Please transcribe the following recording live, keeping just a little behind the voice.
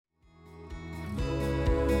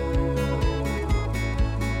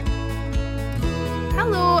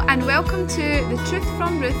and welcome to the Truth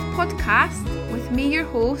from Ruth podcast with me, your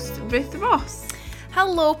host, Ruth Ross.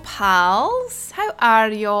 Hello pals, how are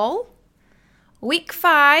y'all? Week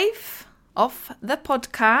 5 of the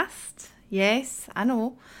podcast. Yes, I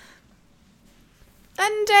know.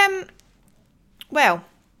 And, well,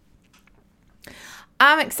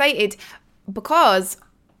 I'm excited because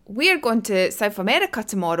we're going to South America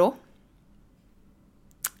tomorrow.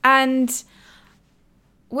 And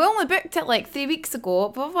we only booked it like 3 weeks ago.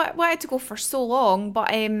 We've wanted to go for so long.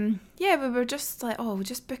 But we were just like, we'll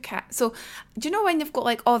just book it. So do you know when you've got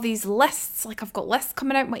like all these lists? Like I've got lists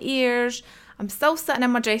coming out my ears. I'm still sitting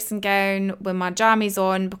in my dressing gown with my jammies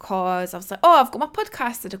on because I was like, I've got my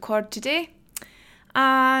podcast to record today.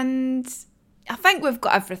 And I think we've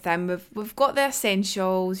got everything. We've got the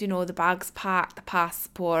essentials, you know, the bags packed, the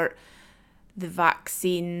passport, the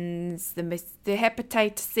vaccines, the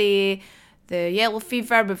hepatitis A, the yellow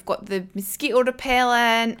fever, we've got the mosquito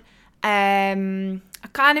repellent. I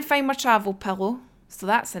can't find my travel pillow, so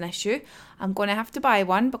that's an issue. I'm going to have to buy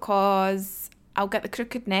one because I'll get the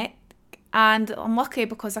crooked neck, and I'm lucky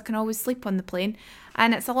because I can always sleep on the plane,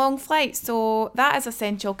 and it's a long flight, so that is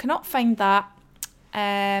essential. Cannot find that,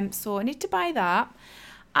 so I need to buy that.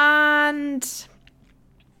 And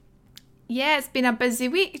yeah, it's been a busy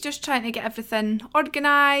week just trying to get everything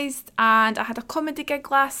organised, and I had a comedy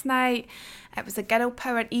gig last night. It was a girl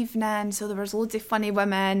power evening, so there was loads of funny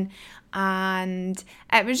women, and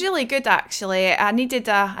it was really good actually. I needed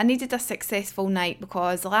a successful night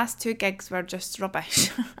because the last 2 gigs were just rubbish.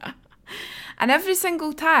 And every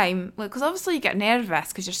single time, because obviously you get nervous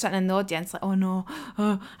because you're sitting in the audience like,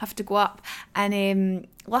 I have to go up. And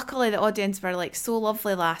luckily the audience were like so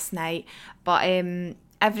lovely last night, but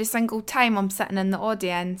every single time I'm sitting in the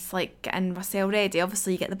audience, like getting myself ready,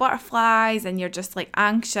 obviously you get the butterflies and you're just like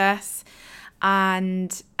anxious.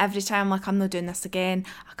 And every time like, I'm not doing this again,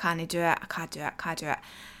 I can't do it.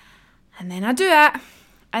 And then I do it.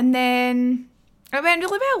 And then it went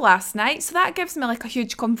really well last night. So that gives me like a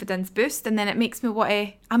huge confidence boost. And then it makes me want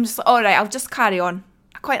to, I'm just like, all right, I'll just carry on.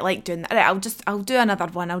 I quite like doing that. All right, I'll do another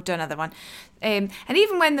one. And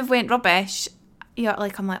even when they've went rubbish,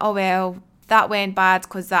 I'm like, oh well, that went bad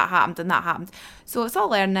because that happened and that happened. So it's all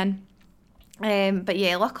learning. But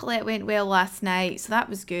yeah, luckily it went well last night. So that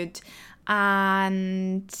was good.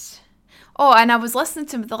 And I was listening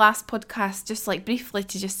to the last podcast just like briefly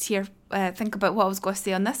to just think about what I was going to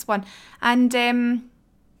say on this one. And I'm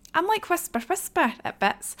like whisper at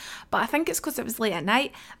bits. But I think it's because it was late at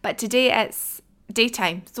night. But today it's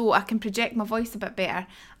daytime, so I can project my voice a bit better.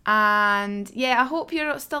 And yeah, I hope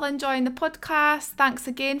you're still enjoying the podcast. Thanks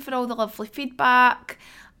again for all the lovely feedback.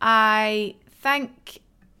 I think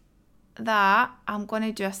that I'm going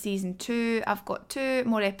to do a season 2. I've got 2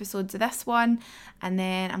 more episodes of this one, and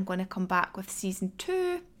then I'm going to come back with season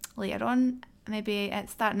 2 later on, maybe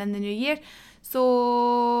it's starting in the new year.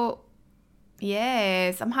 So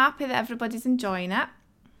yes, I'm happy that everybody's enjoying it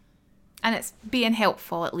and it's being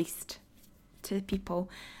helpful at least to the people.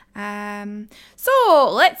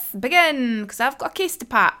 So let's begin because I've got a case to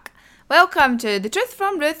pack. Welcome to the Truth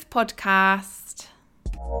from Ruth podcast.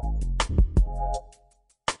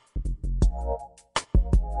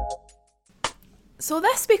 So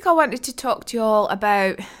this week I wanted to talk to you all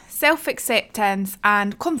about self-acceptance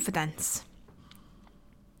and confidence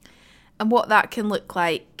and what that can look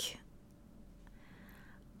like.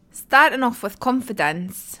 Starting off with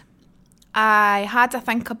confidence, I had to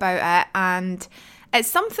think about it, and it's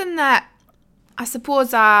something that I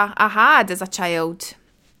suppose I had as a child.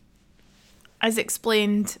 As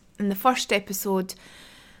explained in the first episode,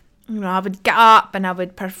 I would get up and I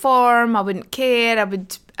would perform, I wouldn't care, I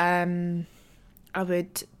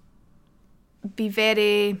would be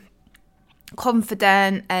very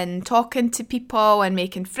confident in talking to people and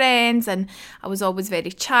making friends, and I was always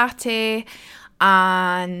very chatty.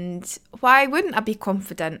 And why wouldn't I be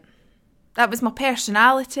confident? That was my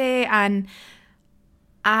personality, and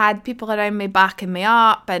I had people around me backing me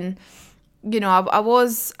up, and I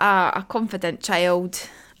was a confident child.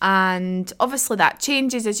 And obviously that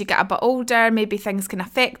changes as you get a bit older. Maybe things can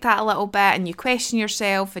affect that a little bit and you question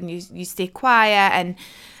yourself and you stay quiet,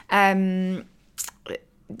 and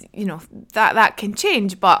that can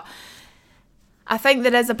change. But I think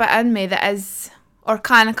there is a bit in me that is, or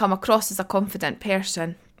can come across as, a confident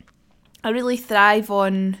person. I really thrive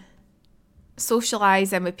on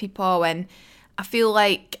socialising with people, and I feel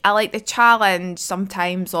like I like the challenge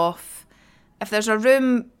sometimes of, if there's a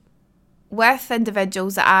room with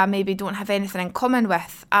individuals that I maybe don't have anything in common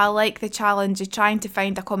with, I like the challenge of trying to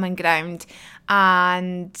find a common ground,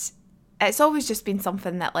 and it's always just been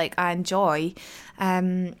something that like I enjoy,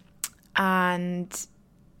 and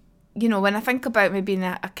you know, when I think about me being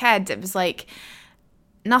a kid, it was like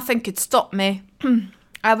nothing could stop me.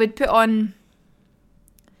 I would put on...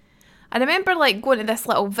 I remember like going to this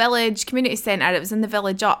little village community centre. It was in the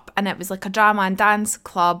village up, and it was like a drama and dance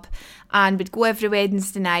club, and we'd go every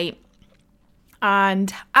Wednesday night.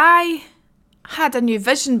 And I had a new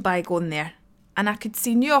vision by going there, and I could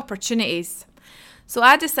see new opportunities. So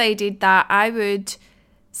I decided that I would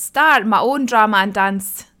start my own drama and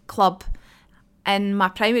dance club in my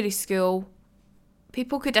primary school.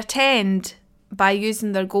 People could attend by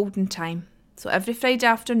using their golden time. So every Friday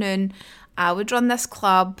afternoon, I would run this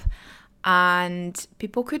club, and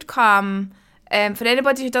people could come. For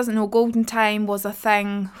anybody who doesn't know, golden time was a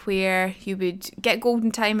thing where you would get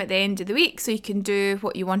golden time at the end of the week, so you can do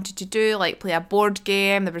what you wanted to do, like play a board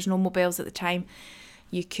game. There was no mobiles at the time.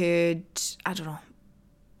 You could, I don't know,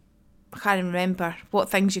 I can't remember what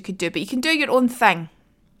things you could do, but you can do your own thing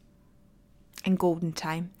in golden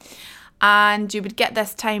time. And you would get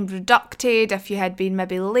this time reducted if you had been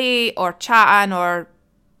maybe late or chatting or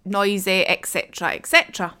noisy, etc.,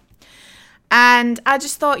 etc. And I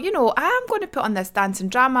just thought, you know, I'm going to put on this dance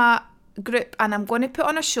and drama group, and I'm going to put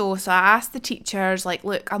on a show. So I asked the teachers, like,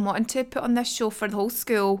 look, I'm wanting to put on this show for the whole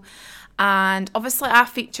school. And obviously I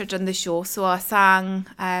featured in the show, so I sang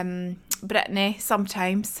Britney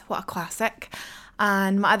Sometimes, what a classic.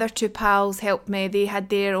 And my other two pals helped me. They had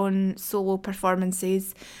their own solo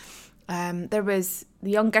performances. There was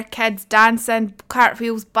the younger kids dancing,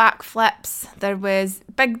 cartwheels, backflips. There was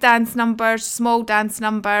big dance numbers, small dance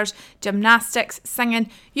numbers, gymnastics, singing,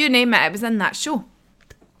 you name it, it was in that show.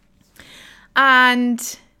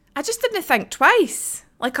 And I just didn't think twice.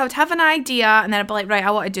 Like, I would have an idea, and then I'd be like, right,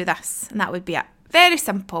 I want to do this. And that would be it. Very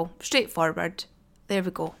simple, straightforward. There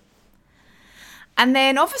we go. And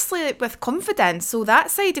then obviously with confidence, so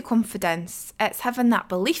that side of confidence, it's having that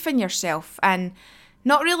belief in yourself and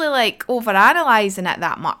not really like over-analysing it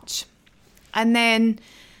that much. And then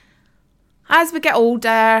as we get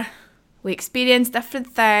older, we experience different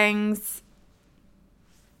things.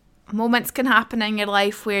 Moments can happen in your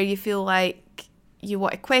life where you feel like you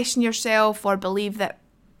want to question yourself or believe that,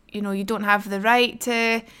 you know, you don't have the right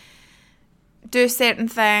to do certain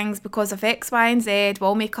things because of X, Y, and Z.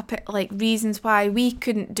 We'll make up like reasons why we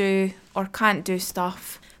couldn't do or can't do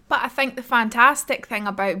stuff. But I think the fantastic thing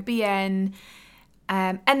about being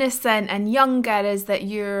innocent and younger is that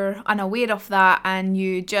you're unaware of that, and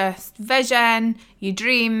you just vision, you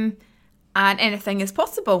dream, and anything is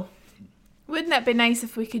possible. Wouldn't it be nice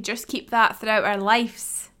if we could just keep that throughout our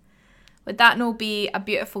lives? Would that not be a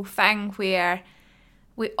beautiful thing where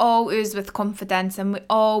we all ooze with confidence and we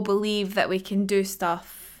all believe that we can do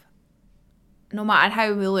stuff no matter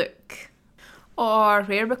how we look or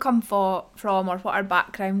where we come from or what our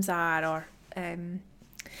backgrounds are? Or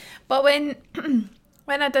But when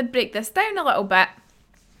I did break this down a little bit,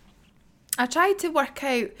 I tried to work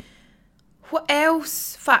out what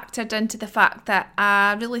else factored into the fact that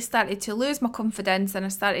I really started to lose my confidence and I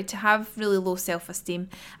started to have really low self-esteem.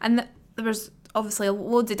 And there was obviously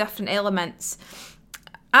loads of different elements.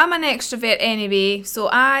 I'm an extrovert anyway, so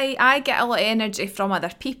I get a lot of energy from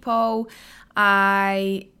other people.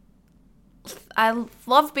 I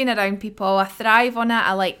love being around people. I thrive on it.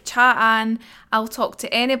 I like chatting. I'll talk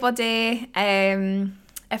to anybody.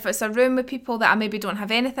 If it's a room with people that I maybe don't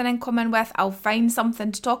have anything in common with, I'll find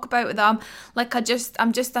something to talk about with them. Like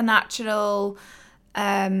I'm just a natural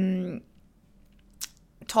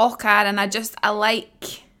talker, and I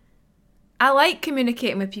like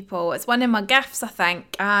communicating with people. It's one of my gifts, I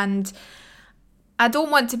think, and I don't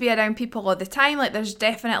want to be around people all the time. Like, there's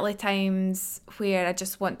definitely times where I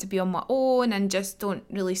just want to be on my own and just don't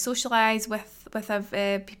really socialise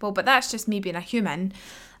with people, but that's just me being a human.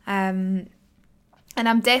 And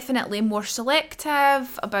I'm definitely more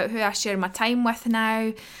selective about who I share my time with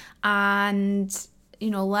now, and, you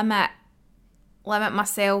know, limit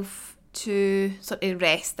myself to sort of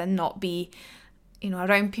rest and not be, you know,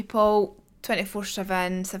 around people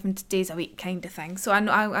 24/7, 7 days a week kind of thing. So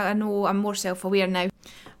I know I'm more self-aware now.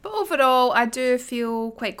 But overall, I do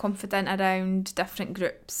feel quite confident around different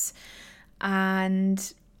groups.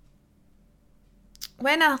 And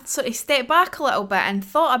when I sort of stepped back a little bit and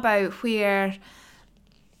thought about where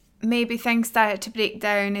maybe things started to break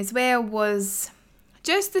down as well, was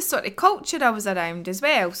just the sort of culture I was around as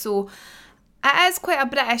well. So it is quite a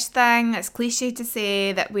British thing. It's cliche to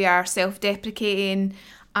say that we are self-deprecating,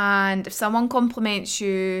 and if someone compliments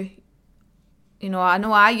you, you know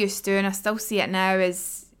I used to, and I still see it now,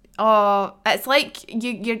 is, it's like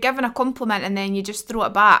you're given a compliment and then you just throw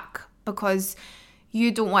it back because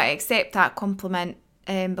you don't want to accept that compliment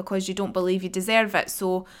because you don't believe you deserve it.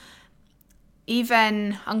 So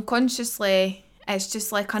even unconsciously, it's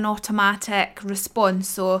just like an automatic response.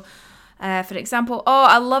 So, for example, oh,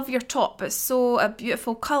 I love your top. It's so a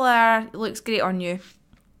beautiful colour. It looks great on you.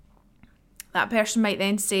 That person might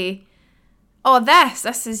then say, oh,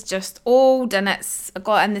 this is just old and it's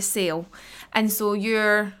got in the sale. And so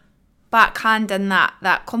you're backhanding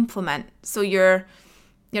that compliment. So you're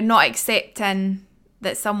not accepting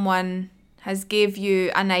that someone has gave you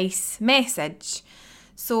a nice message.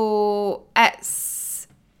 So it's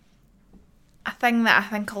a thing that I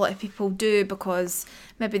think a lot of people do because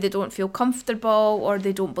maybe they don't feel comfortable or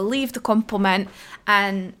they don't believe the compliment,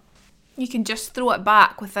 and you can just throw it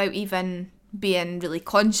back without even being really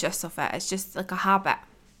conscious of it. It's just like a habit.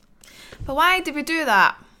 But why do we do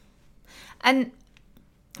that? And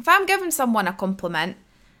if I'm giving someone a compliment,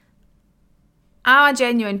 I'm a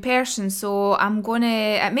genuine person, so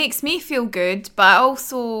it makes me feel good, but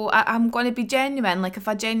also I'm going to be genuine. Like if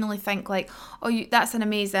I genuinely think like, oh, that's an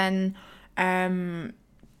amazing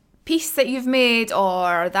piece that you've made,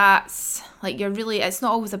 or that's like it's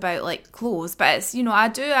not always about like clothes, but it's, I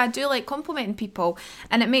do like complimenting people,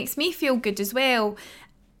 and it makes me feel good as well.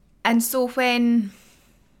 And so when,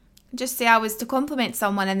 just say I was to compliment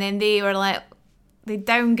someone and then they were like, they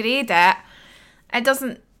downgrade it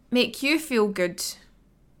doesn't make you feel good,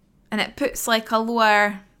 and it puts like a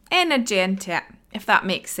lower energy into it, if that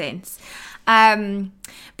makes sense. But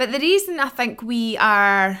the reason I think we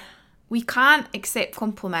can't accept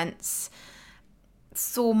compliments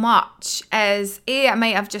so much is it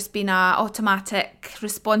might have just been an automatic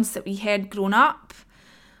response that we had growing up,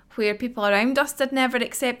 where people around us did never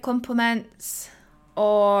accept compliments,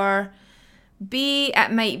 or B,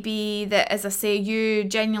 it might be that, as I say, you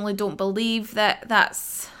genuinely don't believe that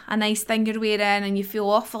that's a nice thing you're wearing and you feel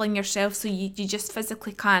awful in yourself, so you just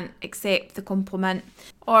physically can't accept the compliment.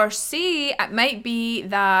 Or C, it might be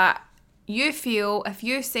that you feel if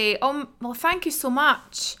you say, oh, well, thank you so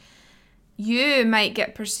much, you might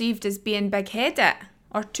get perceived as being big-headed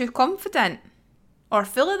or too confident or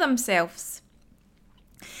full of themselves.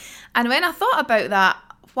 And when I thought about that,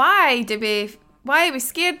 why are we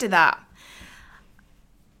scared of that?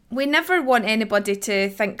 We never want anybody to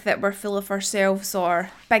think that we're full of ourselves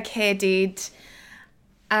or big-headed.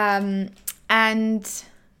 And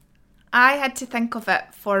I had to think of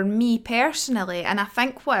it for me personally. And I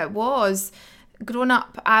think what it was, growing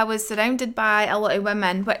up, I was surrounded by a lot of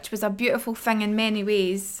women, which was a beautiful thing in many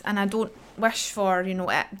ways. And I don't wish for,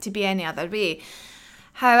 it to be any other way.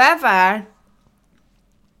 However,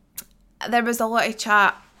 there was a lot of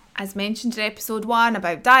chat, as mentioned in episode 1,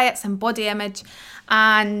 about diets and body image,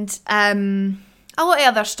 and a lot of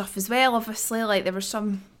other stuff as well, obviously. Like, there were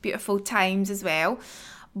some beautiful times as well.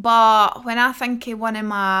 But when I think of one of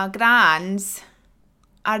my grands,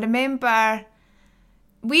 I remember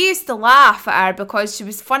we used to laugh at her because she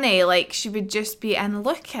was funny. Like, she would just be, and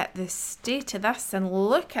look at the state of this, and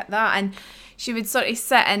look at that. And she would sort of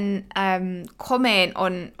sit and comment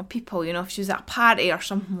on people, if she was at a party or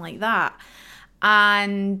something like that.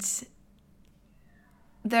 And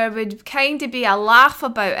there would kind of be a laugh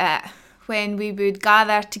about it when we would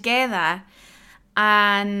gather together.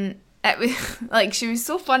 And it was like, she was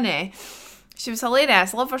so funny. She was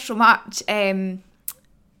hilarious. I love her so much.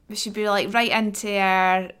 She'd be like right into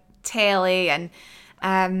her telly, and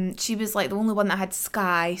she was like the only one that had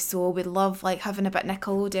Sky, so we'd love like having a bit of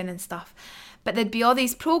Nickelodeon and stuff. But there'd be all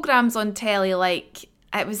these programs on telly, like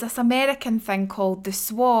it was this American thing called The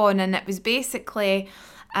Swan, and it was basically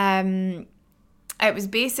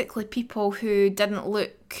people who didn't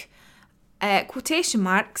look, quotation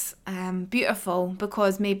marks, beautiful,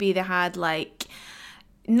 because maybe they had like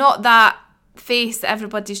not that face that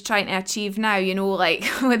everybody's trying to achieve now, like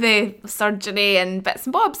with the surgery and bits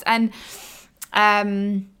and bobs, and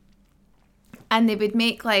they would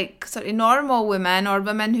make like sort of normal women or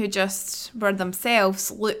women who just were themselves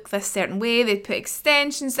look this certain way. They'd put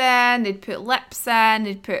extensions in, they'd put lips in,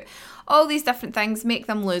 they'd put all these different things, make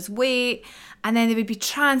them lose weight, and then they would be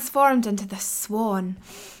transformed into this swan.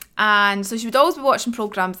 And so she would always be watching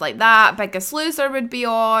programs like that. Biggest Loser would be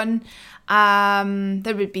on.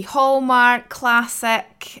 There would be Hallmark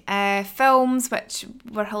classic films, which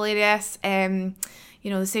were hilarious.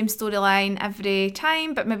 The same storyline every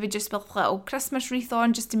time, but maybe just with a little Christmas wreath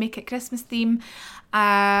on, just to make it Christmas theme.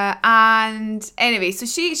 And anyway, so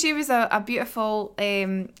she was a beautiful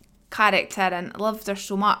character, and I loved her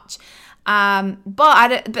so much.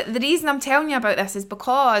 But the reason I'm telling you about this is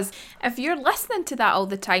because if you're listening to that all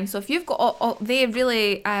the time, so if you've got all they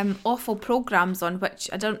really awful programs on, which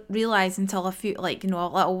I don't realise until a few, like, a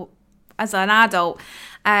little, as an adult,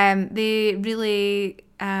 they really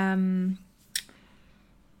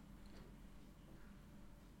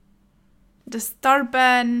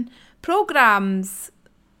disturbing programs,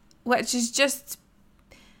 which is just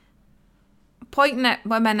pointing at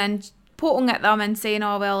women and poking at them and saying,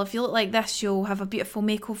 oh, well, if you look like this, you'll have a beautiful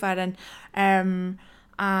makeover, and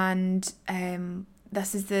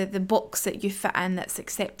this is the box that you fit in that's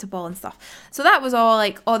acceptable and stuff. So that was all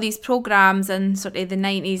like all these programs in sort of the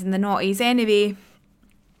 90s and the noughties anyway.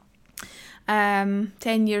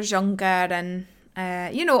 10 years younger, and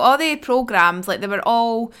all the programs, like, they were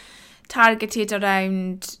all targeted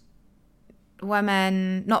around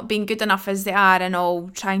women not being good enough as they are, and all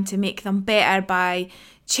trying to make them better by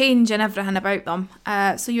changing everything about them.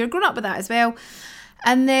 So you're growing up with that as well.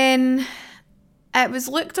 And then it was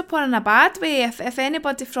looked upon in a bad way. If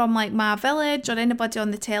anybody from like my village or anybody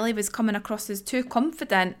on the telly was coming across as too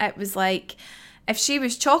confident, it was like, if she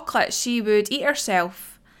was chocolate, she would eat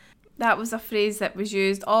herself. That was a phrase that was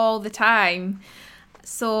used all the time.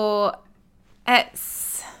 So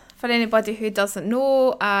it's, for anybody who doesn't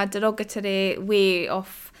know, a derogatory way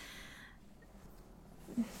of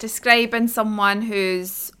describing someone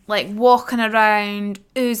who's like walking around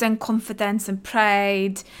oozing confidence and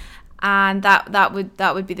pride, and that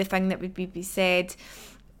would be the thing that would be said.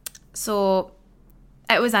 So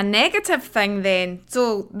it was a negative thing then.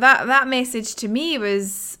 So that message to me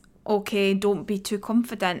was, okay, don't be too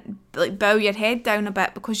confident. Like, bow your head down a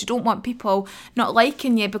bit, because you don't want people not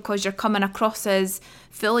liking you because you're coming across as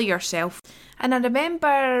full of yourself. And I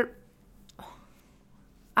remember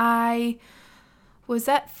I was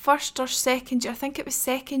at first or second year, I think it was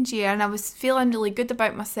second year, and I was feeling really good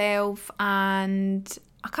about myself, and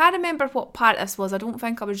I can't remember what part this was. I don't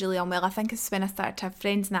think I was really unwell. I think it's when I started to have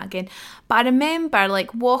friends and that again. But I remember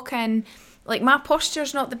like walking, like my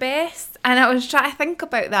posture's not the best, and I was trying to think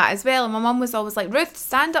about that as well. And my mum was always like, Ruth,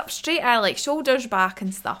 stand up straighter, like shoulders back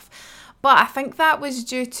and stuff. But I think that was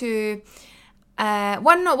due to,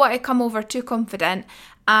 one, not wanting to come over too confident,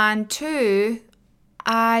 and two,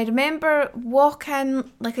 I remember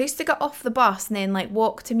walking, like I used to get off the bus and then like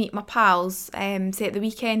walk to meet my pals, say at the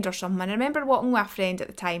weekend or something. I remember walking with a friend at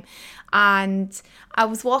the time, and I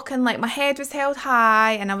was walking like my head was held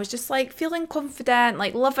high, and I was just like feeling confident,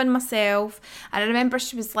 like loving myself. And I remember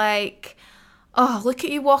she was like, oh, look at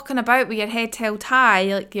you walking about with your head held high,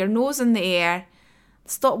 like your nose in the air.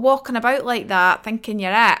 Stop walking about like that, thinking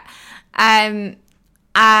you're it. And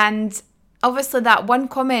obviously that one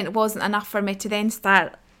comment wasn't enough for me to then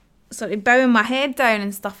start sort of bowing my head down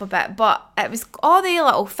and stuff a bit, but it was all the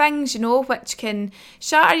little things, which can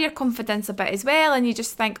shatter your confidence a bit as well, and you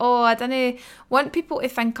just think, oh, I don't want people to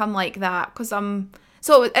think I'm like that, because I'm...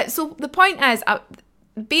 So the point is,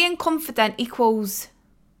 being confident equals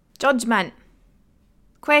judgment,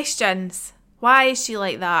 questions. Why is she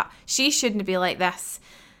like that? She shouldn't be like this.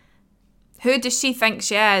 Who does she think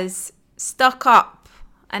she is? Stuck up.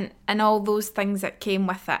 And all those things that came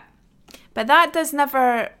with it. But that doesn't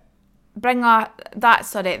ever bring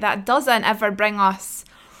us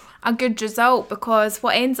a good result, because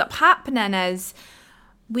what ends up happening is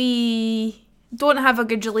we don't have a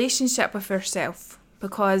good relationship with ourselves,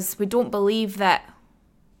 because we don't believe that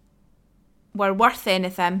we're worth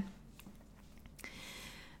anything.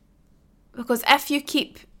 Because if you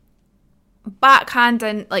keep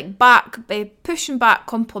pushing back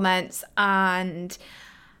compliments and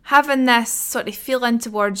having this sort of feeling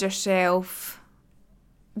towards yourself,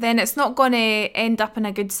 then it's not going to end up in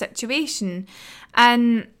a good situation.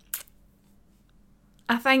 And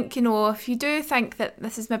I think, if you do think that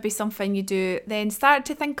this is maybe something you do, then start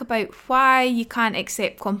to think about why you can't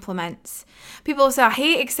accept compliments. People say, I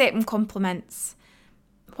hate accepting compliments.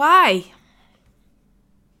 Why?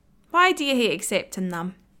 Why do you hate accepting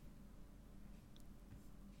them?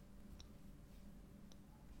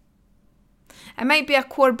 It might be a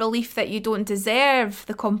core belief that you don't deserve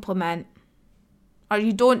the compliment, or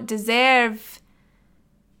you don't deserve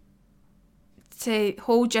to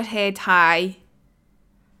hold your head high,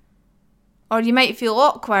 or you might feel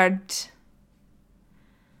awkward.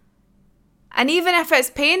 And even if it's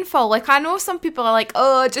painful, like I know some people are like,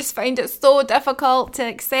 oh, I just find it so difficult to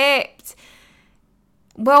accept.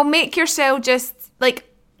 Well, make yourself just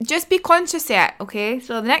be conscious of it, okay?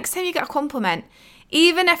 So the next time you get a compliment,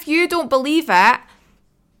 even if you don't believe it,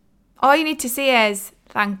 all you need to say is,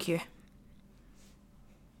 thank you.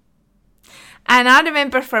 And I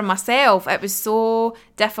remember for myself, it was so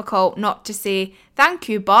difficult not to say thank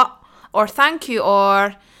you, or thank you,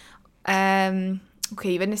 or, okay,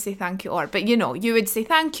 you wouldn't say thank you, but you would say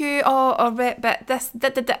thank you, but this,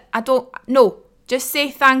 I don't, no, just say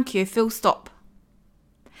thank you, full stop.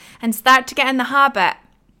 And start to get in the habit,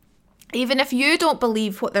 even if you don't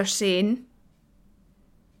believe what they're saying,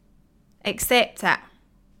 accept it.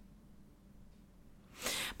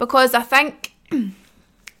 Because I think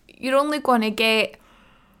you're only going to get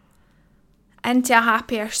into a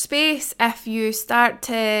happier space if you start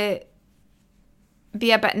to be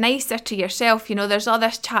a bit nicer to yourself. You know, there's all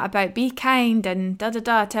this chat about be kind and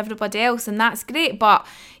to everybody else, and that's great, but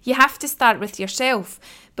you have to start with yourself,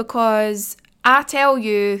 because I tell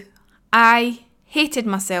you, I hated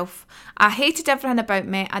myself. I hated everything about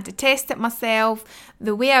me. I detested myself.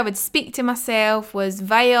 The way I would speak to myself was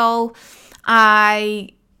vile.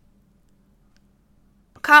 I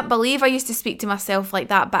can't believe I used to speak to myself like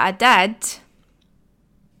that, but I did.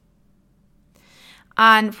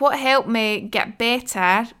 And what helped me get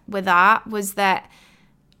better with that was that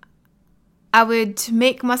I would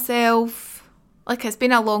make myself, like, it's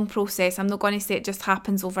been a long process. I'm not going to say it just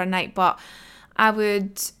happens overnight, but I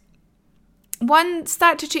would, one,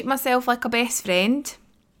 start to treat myself like a best friend.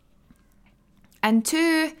 And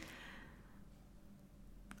two,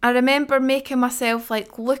 I remember making myself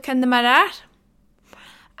like look in the mirror.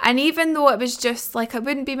 And even though it was just like, it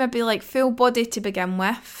wouldn't be maybe like full body to begin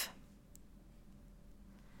with,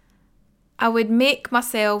 I would make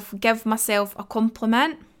myself give myself a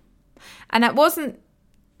compliment. And it wasn't,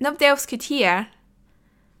 nobody else could hear.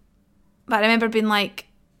 But I remember being like,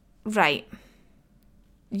 right,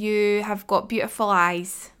 you have got beautiful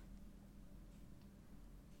eyes.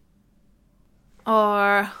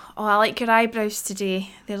 Or, oh, I like your eyebrows today.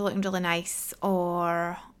 They're looking really nice.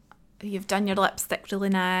 Or, you've done your lipstick really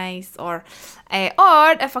nice. Or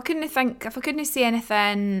if I couldn't say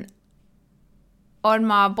anything on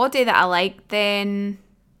my body that I like, then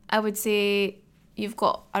I would say you've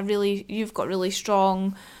got really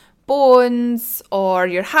strong bones, or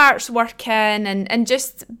your heart's working, and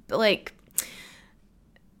just like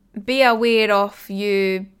be aware of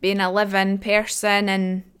you being a living person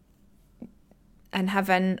and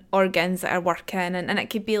having organs that are working, and it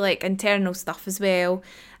could be like internal stuff as well.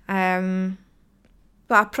 But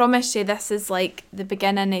I promise you, this is like the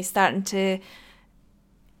beginning of starting to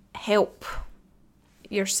help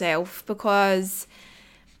yourself, because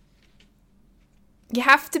you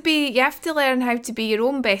have to learn how to be your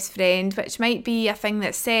own best friend, which might be a thing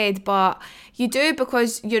that's said, but you do,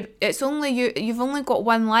 because you've only got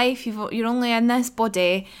one life, you're only in this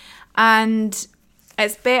body, and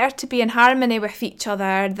it's better to be in harmony with each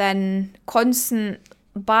other than constant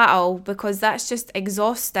battle, because that's just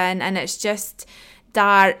exhausting, and it's just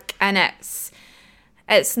dark, and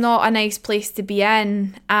it's not a nice place to be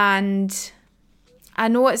in. And I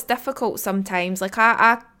know it's difficult sometimes. Like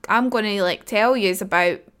I'm going to like tell you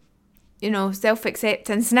about, you know,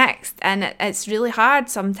 self-acceptance next, and it's really hard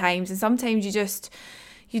sometimes, and sometimes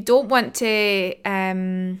you don't want to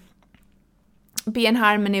be in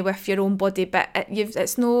harmony with your own body, but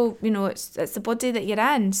it's the body that you're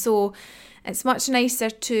in, so it's much nicer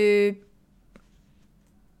to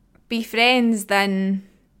be friends than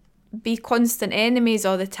be constant enemies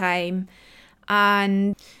all the time.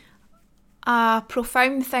 And a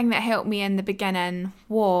profound thing that helped me in the beginning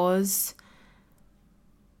was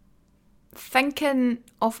thinking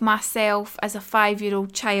of myself as a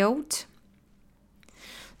 5-year-old child.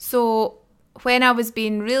 So when I was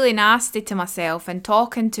being really nasty to myself and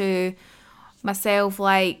talking to myself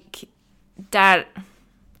like dirt,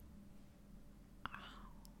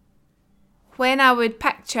 when I would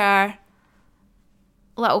picture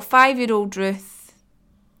little 5-year-old Ruth,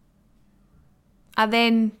 I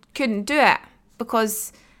then couldn't do it,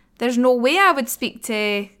 because there's no way I would speak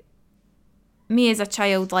to me as a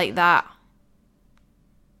child like that.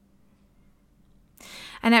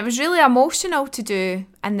 And it was really emotional to do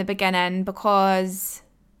in the beginning, because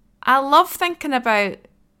I love thinking about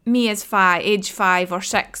me as age 5 or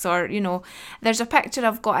 6, or, you know, there's a picture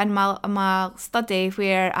I've got in my study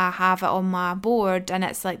where I have it on my board, and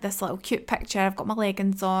it's like this little cute picture. I've got my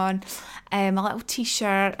leggings on, my little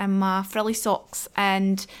t-shirt and my frilly socks,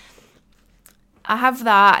 and I have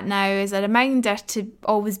that now as a reminder to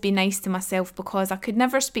always be nice to myself, because I could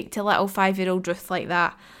never speak to little 5-year-old Ruth like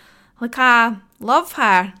that. Like, I love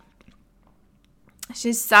her.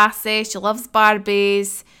 She's sassy, she loves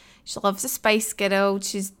Barbies, she loves the Spice Girl,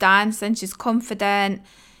 she's dancing, she's confident,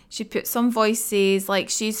 she puts on voices, like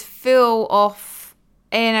she's full of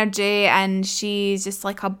energy, and she's just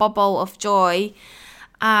like a bubble of joy.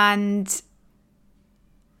 And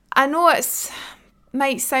I know it's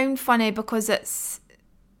might sound funny, because it's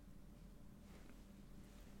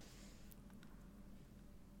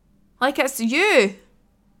like it's you.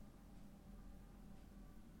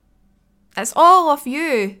 It's all of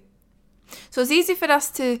you. So it's easy for us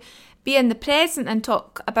to be in the present and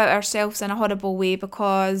talk about ourselves in a horrible way,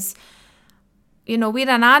 because, you know, we're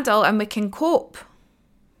an adult and we can cope.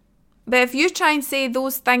 But if you try and say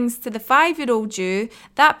those things to the 5-year-old you,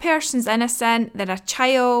 that person's innocent, they're a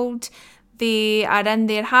child, they are in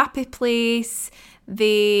their happy place,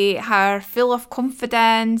 they are full of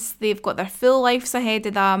confidence, they've got their full lives ahead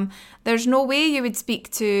of them. There's no way you would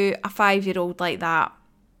speak to a 5-year-old like that.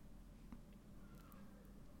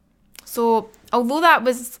 So, although that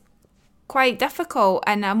was quite difficult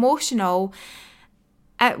and emotional,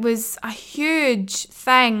 it was a huge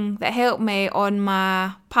thing that helped me on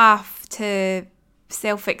my path to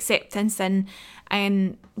self-acceptance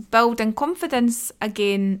and building confidence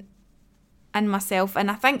again in myself.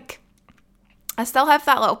 And I think I still have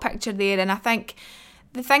that little picture there, and I think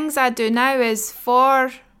the things I do now is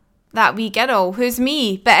for that wee girl who's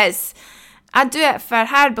me, but I do it for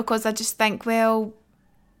her because I just think, well,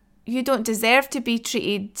 you don't deserve to be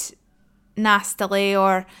treated nastily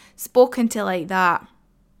or spoken to like that.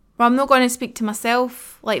 Well, I'm not going to speak to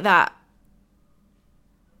myself like that.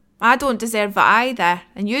 I don't deserve it either,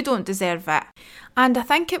 and you don't deserve it. And I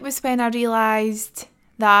think it was when I realised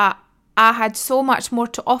that I had so much more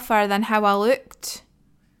to offer than how I looked.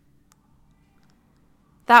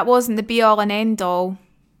 That wasn't the be all and end all.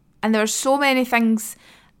 And there were so many things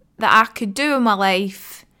that I could do in my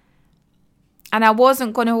life, and I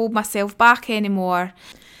wasn't going to hold myself back anymore.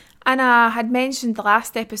 And I had mentioned the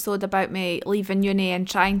last episode about me leaving uni and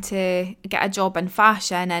trying to get a job in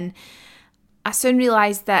fashion, and I soon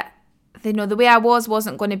realised that, the way I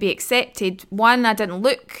wasn't going to be accepted. One, I didn't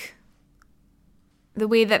look the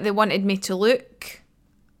way that they wanted me to look.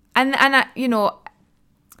 And I,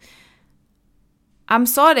 I'm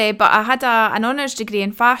sorry, but I had an honours degree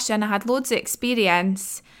in fashion. I had loads of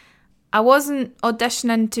experience. I wasn't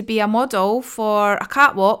auditioning to be a model for a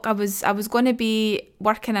catwalk. I was going to be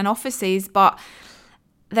working in offices, but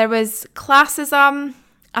there was classism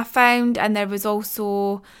I found, and there was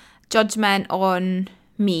also judgment on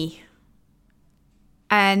me.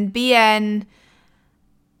 And being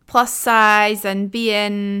plus size and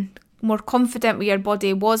being more confident with your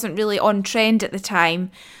body wasn't really on trend at the time.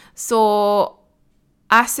 So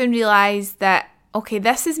I soon realised that, okay,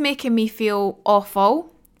 this is making me feel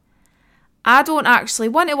awful. I don't actually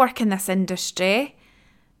want to work in this industry.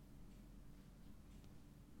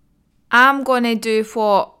 I'm going to do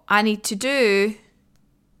what I need to do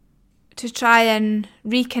to try and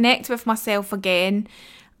reconnect with myself again.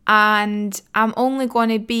 And I'm only going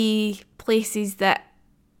to be places that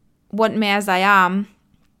want me as I am.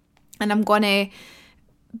 And I'm going to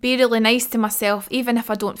be really nice to myself, even if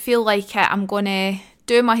I don't feel like it. I'm going to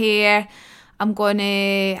do my hair. I'm going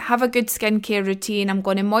to have a good skincare routine. I'm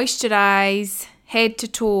going to moisturise head to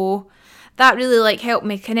toe. That really helped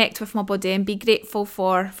me connect with my body and be grateful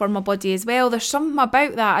for my body as well. There's something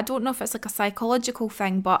about that. I don't know if it's a psychological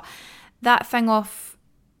thing, but that thing of,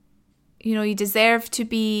 you deserve to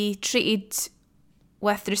be treated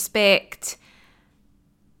with respect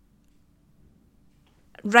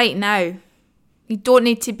right now. You don't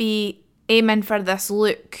need to be aiming for this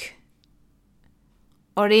look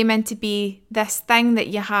or aiming to be this thing that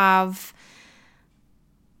you have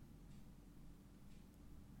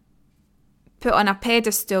put on a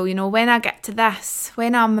pedestal. When I get to this,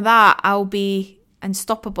 when I'm that, I'll be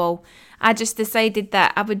unstoppable. I just decided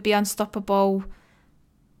that I would be unstoppable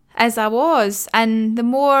as I was. And the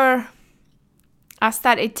more I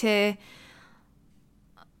started to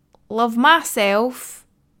love myself,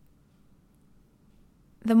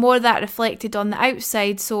 the more that reflected on the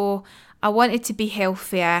outside. So I wanted to be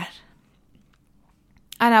healthier.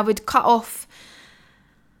 And I would cut off,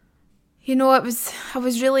 I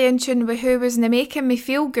was really in tune with who wasn't making me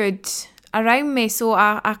feel good around me. So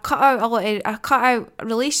I cut out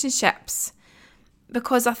relationships,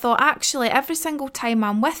 because I thought, actually, every single time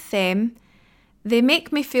I'm with them, they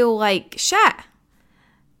make me feel like shit.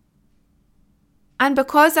 And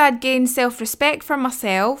because I'd gained self-respect for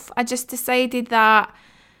myself, I just decided that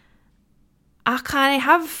I can't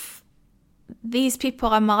have these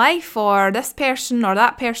people in my life, or this person or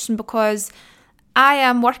that person, because I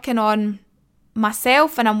am working on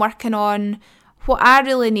myself and I'm working on what I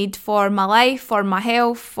really need for my life, for my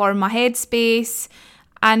health, for my headspace.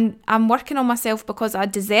 And I'm working on myself because I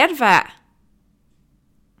deserve it.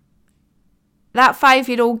 That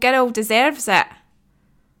 5-year-old girl deserves it.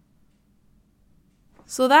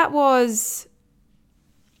 So that was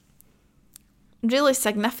really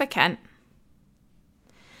significant.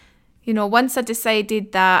 Once I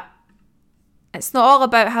decided that it's not all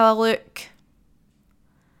about how I look,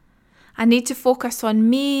 I need to focus on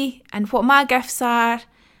me and what my gifts are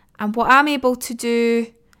and what I'm able to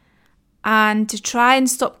do, and to try and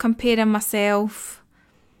stop comparing myself.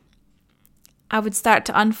 I would start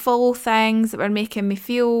to unfollow things that were making me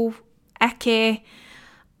feel icky.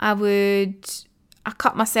 I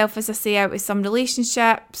cut myself, as I say, out of some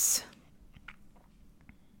relationships.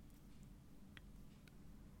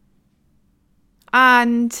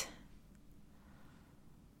 And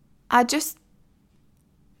I just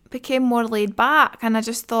became more laid back, and I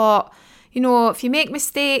just thought, if you make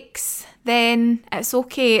mistakes, then it's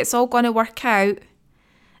okay. It's all going to work out.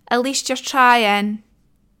 At least you're trying.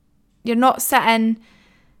 You're not sitting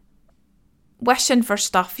wishing for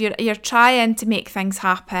stuff. You're trying to make things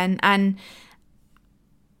happen. And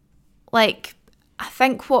I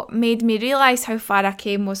think what made me realise how far I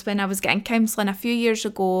came was when I was getting counselling a few years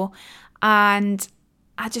ago, and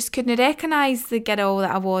I just couldn't recognise the girl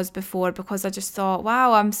that I was before, because I just thought,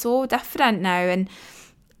 wow, I'm so different now. And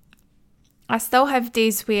I still have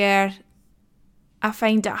days where I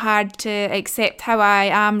find it hard to accept how I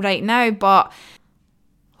am right now, but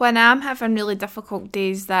when I'm having really difficult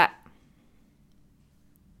days, that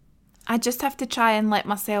I just have to try and let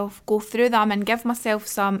myself go through them and give myself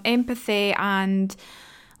some empathy and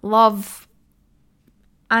love.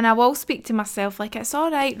 And I will speak to myself like, it's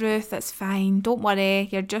all right, Ruth, it's fine, don't worry,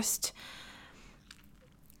 you're just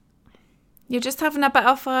having a bit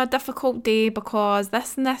of a difficult day because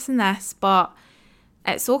this and this and this, but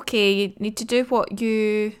it's okay. You need to do what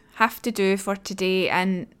you have to do for today,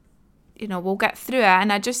 and we'll get through it.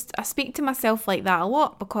 And I speak to myself like that a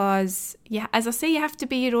lot, because as I say, you have to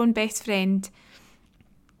be your own best friend.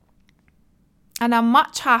 And I'm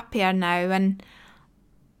much happier now, and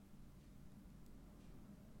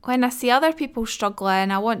when I see other people struggling,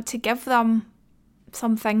 I want to give them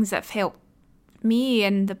some things that have helped me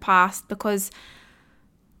in the past, because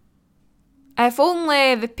if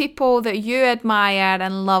only the people that you admire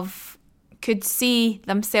and love could see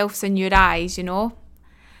themselves in your eyes,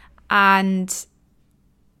 And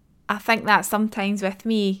I think that sometimes with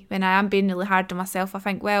me, when I am being really hard on myself, I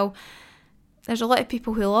think, well, there's a lot of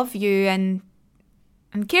people who love you and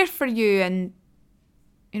care for you, and,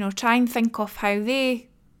 try and think of how they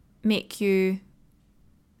make you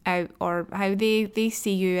out, or how they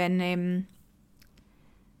see you. And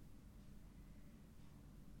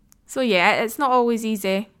so it's not always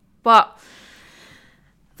easy, but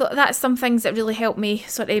that's some things that really help me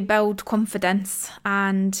sort of build confidence.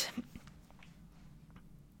 And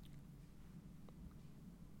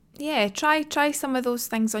try some of those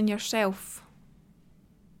things on yourself.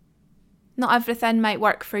 Not everything might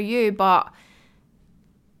work for you, but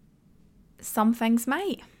some things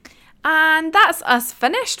might. And that's us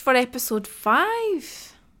finished for episode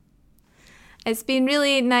 5. It's been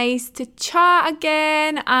really nice to chat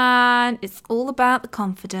again, and it's all about the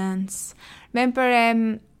confidence.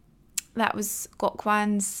 Remember, that was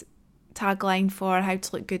Gokwan's tagline for How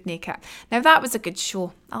to Look Good Naked. Now, that was a good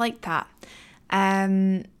show. I liked that.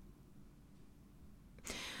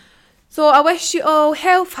 So I wish you all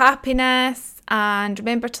health, happiness, and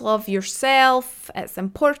remember to love yourself. It's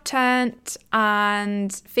important,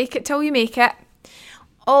 and fake it till you make it.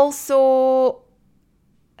 Also,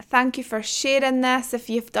 thank you for sharing this if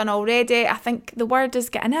you've done already. I think the word is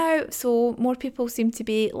getting out, so more people seem to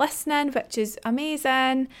be listening, which is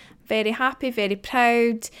amazing. Very happy, very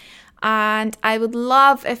proud. And I would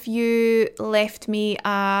love if you left me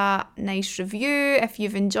a nice review if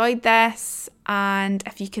you've enjoyed this. And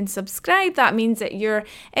if you can subscribe, that means that your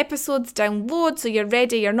episodes download, so you're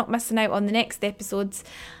ready, you're not missing out on the next episodes.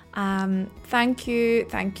 Thank you.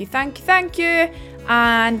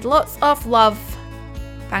 And lots of love.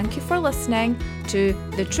 Thank you for listening to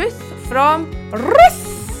The Truth from Ruth.